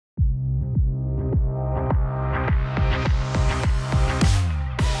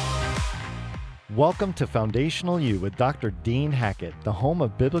Welcome to Foundational You with Dr. Dean Hackett, the home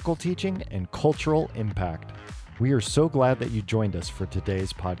of biblical teaching and cultural impact. We are so glad that you joined us for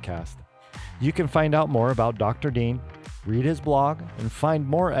today's podcast. You can find out more about Dr. Dean, read his blog, and find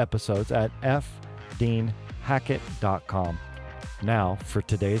more episodes at fdeanhackett.com. Now for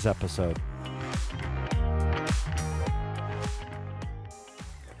today's episode.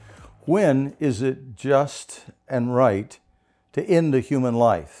 When is it just and right to end a human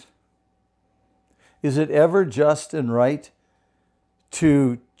life? Is it ever just and right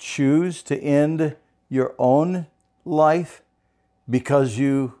to choose to end your own life because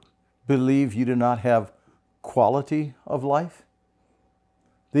you believe you do not have quality of life?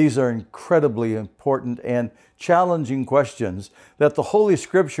 These are incredibly important and challenging questions that the Holy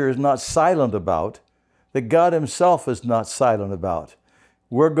Scripture is not silent about, that God Himself is not silent about.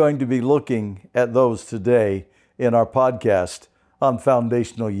 We're going to be looking at those today in our podcast on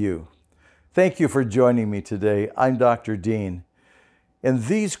Foundational You. Thank you for joining me today. I'm Dr. Dean. And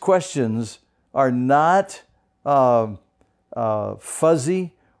these questions are not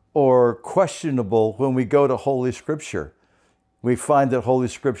fuzzy or questionable when we go to Holy Scripture. We find that Holy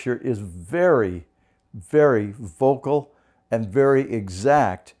Scripture is very, very vocal and very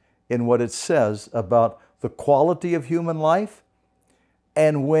exact in what it says about the quality of human life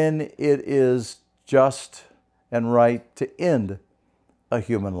and when it is just and right to end a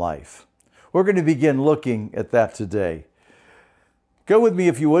human life. We're going to begin looking at that today. Go with me,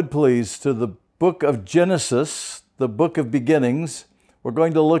 if you would please, to the book of Genesis, the book of beginnings. We're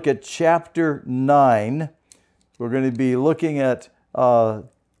going to look at chapter 9. We're going to be looking at the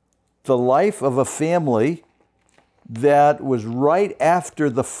life of a family that was right after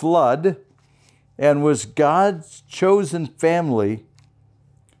the flood and was God's chosen family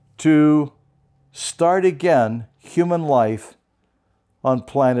to start again human life on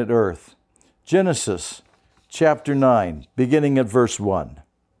planet Earth. Genesis chapter 9, beginning at verse 1.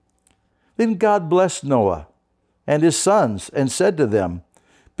 Then God blessed Noah and his sons and said to them,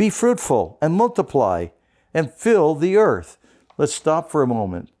 "Be fruitful and multiply and fill the earth." Let's stop for a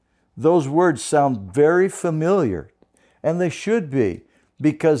moment. Those words sound very familiar, and they should be,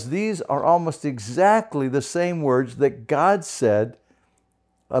 because these are almost exactly the same words that God said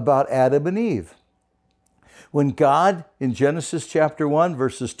about Adam and Eve. When God, in Genesis chapter 1,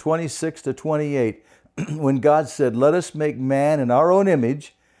 verses 26 to 28, when God said, "Let us make man in our own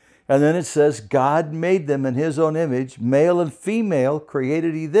image," and then it says, God made them in His own image, male and female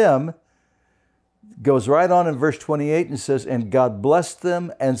created He them, goes right on in verse 28 and says, "And God blessed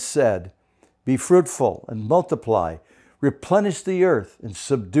them and said, Be fruitful and multiply, replenish the earth and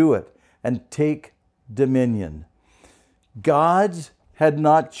subdue it, and take dominion." God had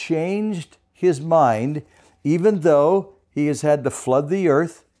not changed His mind, even though He has had to flood the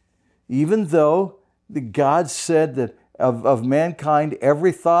earth, even though God said that of mankind,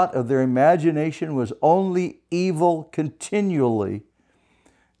 every thought of their imagination was only evil continually.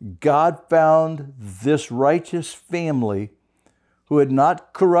 God found this righteous family who had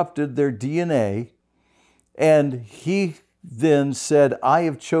not corrupted their DNA, and He then said, "I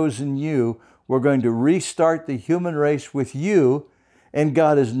have chosen you. We're going to restart the human race with you." And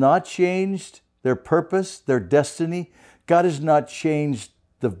God has not changed their purpose, their destiny. God has not changed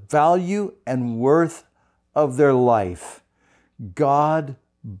the value and worth of their life. God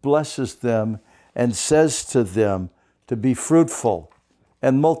blesses them and says to them to be fruitful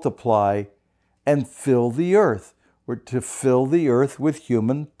and multiply and fill the earth. We're to fill the earth with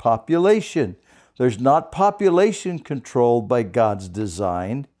human population. There's not population controlled by God's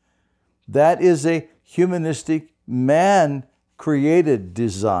design. That is a humanistic, man-created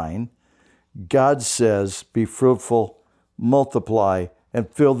design. God says, "Be fruitful, multiply, and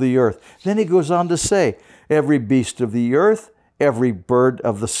fill the earth." Then He goes on to say, "Every beast of the earth, every bird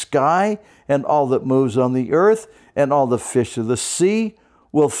of the sky, and all that moves on the earth, and all the fish of the sea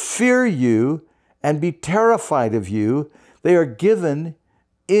will fear you and be terrified of you. They are given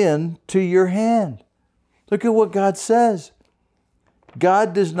into your hand." Look at what God says.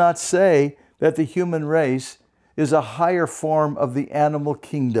 God does not say that the human race is a higher form of the animal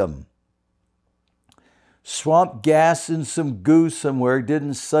kingdom. Swamp gas and some goo somewhere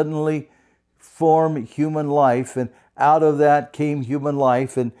didn't suddenly form human life, and out of that came human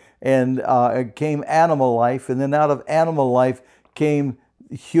life, and came animal life, and then out of animal life came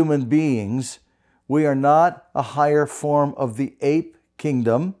human beings. We are not a higher form of the ape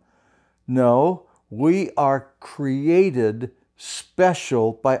kingdom. No, we are created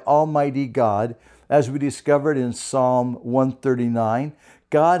special by Almighty God, as we discovered in Psalm 139.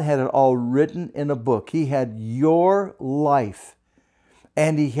 God had it all written in a book. He had your life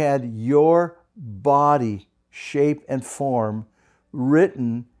and He had your body, shape, and form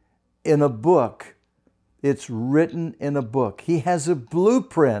written in a book. It's written in a book. He has a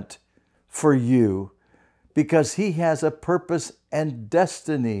blueprint for you because He has a purpose and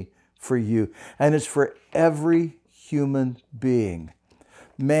destiny for you. And it's for every human being.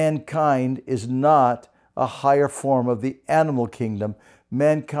 Mankind is not a higher form of the animal kingdom.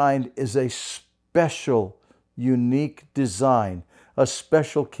 Mankind is a special, unique design, a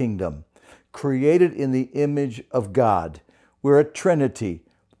special kingdom, created in the image of God. We're a trinity,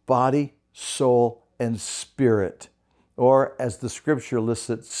 body, soul, and spirit. Or as the scripture lists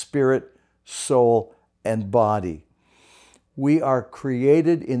it, spirit, soul, and body. We are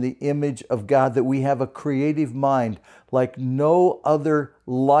created in the image of God, that we have a creative mind like no other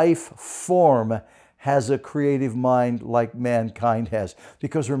life form has a creative mind like mankind has,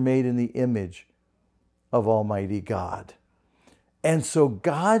 because we're made in the image of Almighty God. And so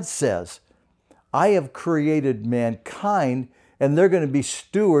God says, I have created mankind, and they're going to be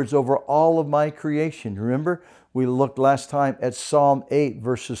stewards over all of my creation. Remember, we looked last time at Psalm 8,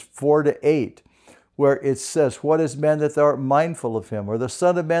 verses 4 to 8, where it says, what is man that thou art mindful of him, or the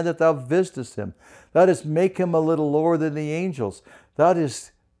son of man that thou visitest him? Thou dost make him a little lower than the angels. Thou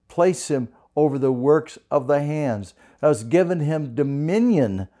dost place him over the works of thy hands. Thou hast given him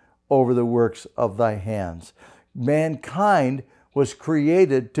dominion over the works of thy hands. Mankind was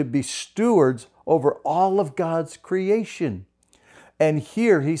created to be stewards over all of God's creation. And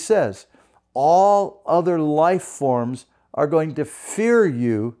here he says, all other life forms are going to fear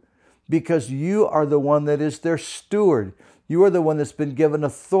you because you are the one that is their steward. You are the one that's been given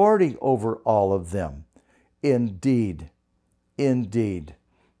authority over all of them. Indeed, indeed,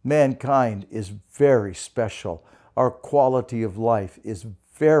 mankind is very special. Our quality of life is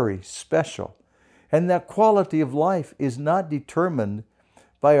very special. And that quality of life is not determined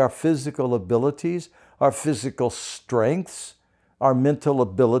by our physical abilities, our physical strengths, our mental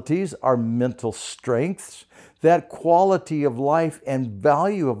abilities, our mental strengths. That quality of life and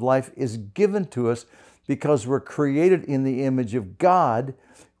value of life is given to us because we're created in the image of God.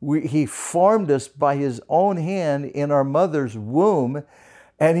 He formed us by His own hand in our mother's womb,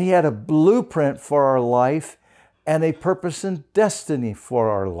 and He had a blueprint for our life and a purpose and destiny for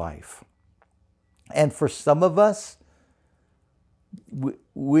our life. And for some of us,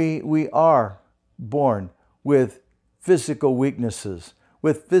 we are born with physical weaknesses,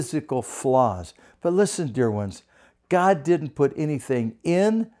 with physical flaws. But listen, dear ones, God didn't put anything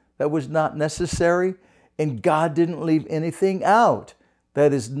in that was not necessary, and God didn't leave anything out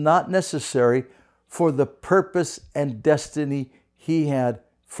that is not necessary for the purpose and destiny He had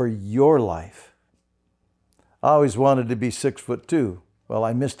for your life. I always wanted to be 6'2". Well,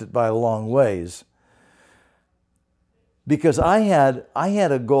 I missed it by a long ways. Because I had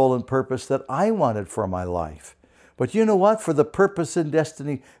a goal and purpose that I wanted for my life. But you know what? For the purpose and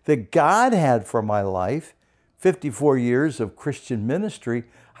destiny that God had for my life, 54 years of Christian ministry,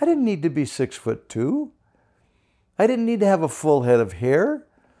 I didn't need to be 6'2". I didn't need to have a full head of hair.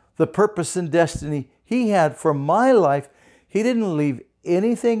 The purpose and destiny He had for my life, He didn't leave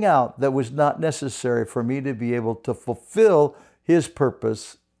anything out that was not necessary for me to be able to fulfill His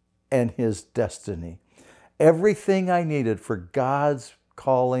purpose and His destiny. Everything I needed for God's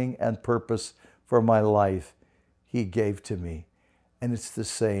calling and purpose for my life, He gave to me. And it's the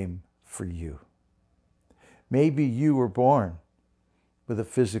same for you. Maybe you were born with a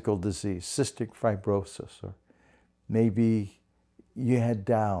physical disease, cystic fibrosis, or maybe you had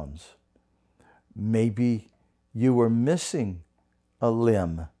Downs. Maybe you were missing a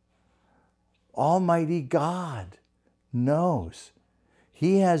limb. Almighty God knows.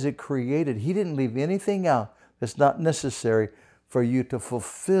 He has it created. He didn't leave anything out that's not necessary for you to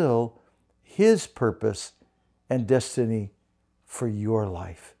fulfill His purpose and destiny for your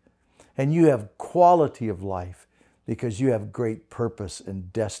life. And you have quality of life because you have great purpose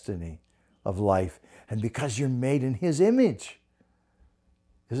and destiny of life, and because you're made in His image.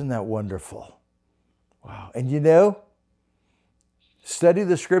 Isn't that wonderful? Wow. And you know, study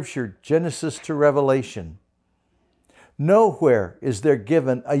the scripture, Genesis to Revelation. Nowhere is there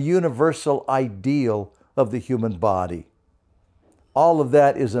given a universal ideal of the human body. All of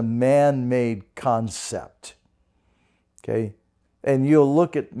that is a man-made concept. Okay? And you'll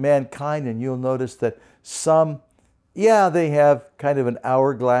look at mankind and you'll notice that some, they have kind of an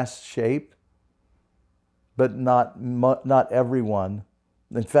hourglass shape, but not everyone.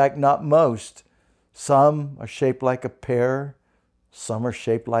 In fact, not most. Some are shaped like a pear. Some are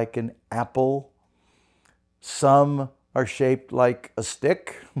shaped like an apple. Some are shaped like a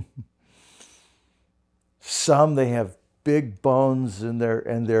stick. Some, they have big bones and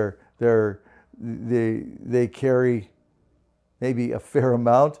they're they carry maybe a fair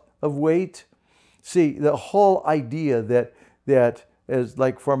amount of weight. See, the whole idea that as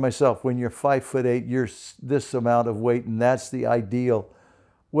like for myself, when you're 5'8", you're this amount of weight and that's the ideal.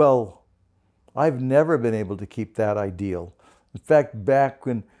 Well, I've never been able to keep that ideal. In fact, back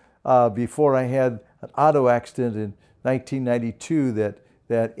when before I had an auto accident in 1992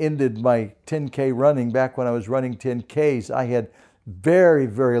 that ended my 10K running, back when I was running 10Ks, I had very,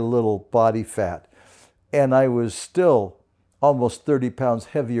 very little body fat. And I was still almost 30 pounds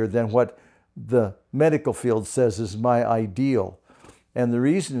heavier than what the medical field says is my ideal. And the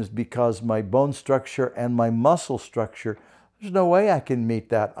reason is because my bone structure and my muscle structure, there's no way I can meet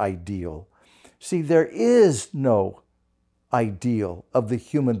that ideal. See, there is no ideal of the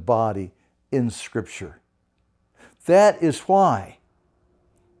human body in Scripture. That is why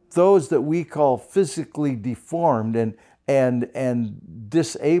those that we call physically deformed and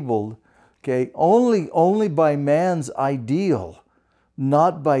disabled, okay, only by man's ideal,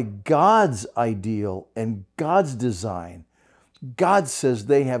 not by God's ideal and God's design. God says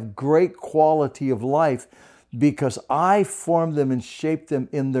they have great quality of life because I formed them and shaped them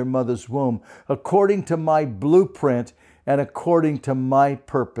in their mother's womb according to my blueprint and according to my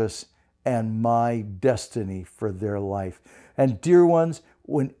purpose and my destiny for their life. And dear ones,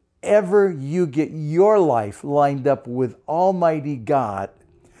 whenever you get your life lined up with Almighty God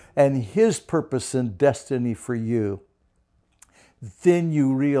and His purpose and destiny for you, then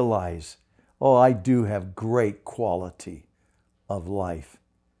you realize, oh, I do have great quality of life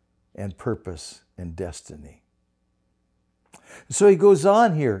and purpose and destiny. So he goes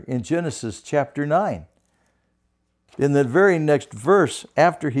on here in Genesis chapter 9. In the very next verse,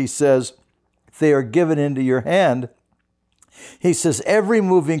 after he says, they are given into your hand, he says, every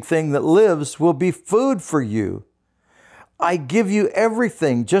moving thing that lives will be food for you. I give you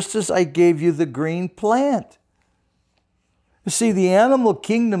everything, just as I gave you the green plant. You see, the animal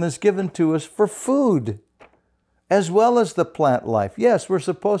kingdom is given to us for food, as well as the plant life. Yes, we're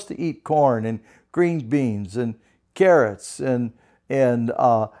supposed to eat corn and green beans and carrots and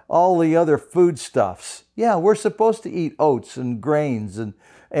all the other foodstuffs. Yeah, we're supposed to eat oats and grains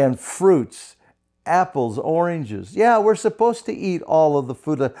and fruits, apples, oranges. Yeah, we're supposed to eat all of the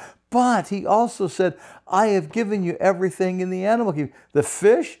food. But he also said, I have given you everything in the animal kingdom. The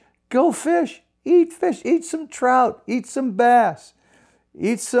fish, go fish. Eat fish. Eat some trout. Eat some bass.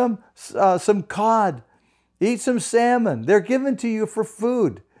 Eat some cod. Eat some salmon. They're given to you for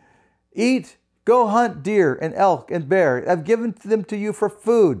food. Go hunt deer and elk and bear. I've given them to you for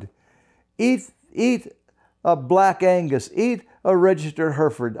food. Eat a black Angus. Eat a registered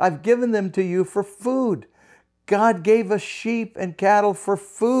Hereford. I've given them to you for food. God gave us sheep and cattle for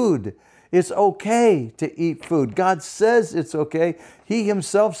food. It's okay to eat food. God says it's okay. He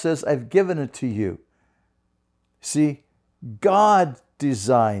Himself says, I've given it to you. See, God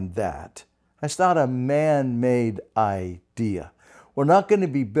designed that. That's not a man-made idea. We're not going to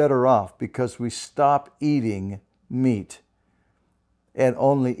be better off because we stop eating meat and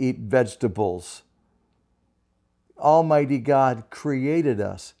only eat vegetables. Almighty God created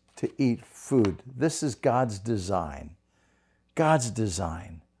us to eat food. This is God's design. God's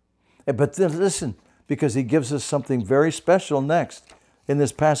design. But then listen, because He gives us something very special next in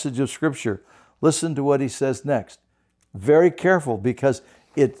this passage of Scripture. Listen to what He says next. Very careful, because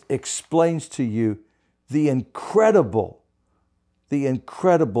it explains to you the incredible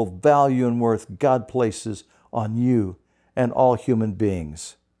value and worth God places on you and all human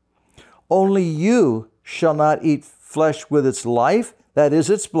beings. Only you shall not eat flesh with its life, that is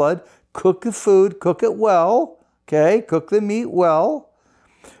its blood. Cook the food, cook it well, okay? Cook the meat well.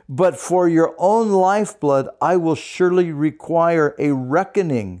 But for your own lifeblood, I will surely require a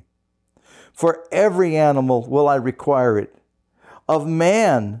reckoning. For every animal will I require it. Of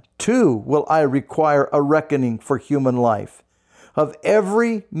man, too, will I require a reckoning for human life. Of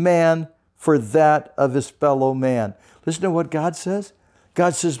every man for that of his fellow man. Listen to what God says.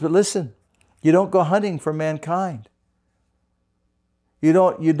 God says, but listen, you don't go hunting for mankind. You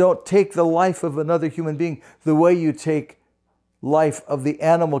don't take the life of another human being the way you take life of the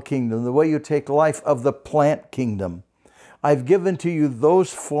animal kingdom, the way you take life of the plant kingdom. I've given to you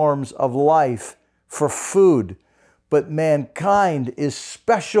those forms of life for food, but mankind is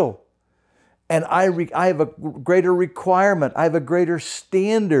special. And I have a greater requirement. I have a greater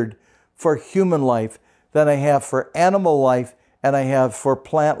standard for human life than I have for animal life and I have for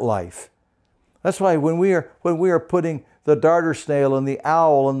plant life. That's why when we are putting the darter snail and the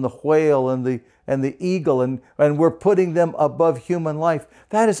owl and the whale and the eagle and we're putting them above human life,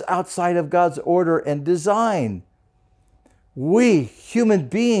 that is outside of God's order and design. We, human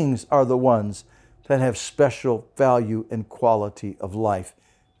beings, are the ones that have special value and quality of life.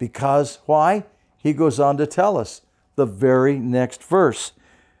 Because, why? He goes on to tell us, the very next verse.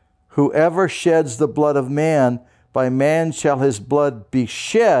 Whoever sheds the blood of man, by man shall his blood be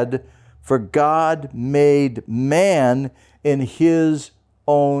shed, for God made man in his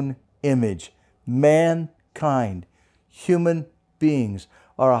own image. Mankind, human beings,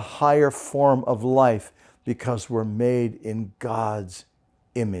 are a higher form of life because we're made in God's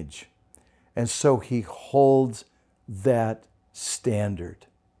image. And so he holds that standard.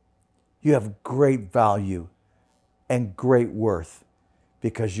 You have great value and great worth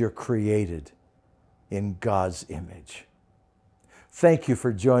because you're created in God's image. Thank you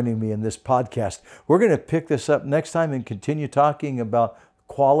for joining me in this podcast. We're going to pick this up next time and continue talking about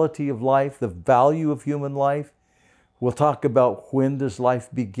quality of life, the value of human life. We'll talk about when does life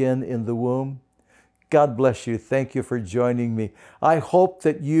begin in the womb. God bless you. Thank you for joining me. I hope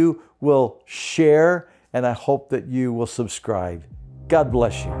that you will share and I hope that you will subscribe. God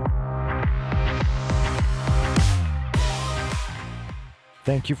bless you.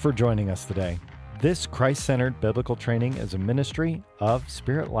 Thank you for joining us today. This Christ-centered biblical training is a ministry of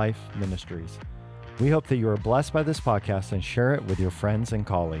Spirit Life Ministries. We hope that you are blessed by this podcast and share it with your friends and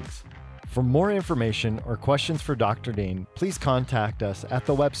colleagues. For more information or questions for Dr. Dean, please contact us at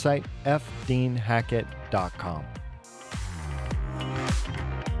the website fdeanhackett.com.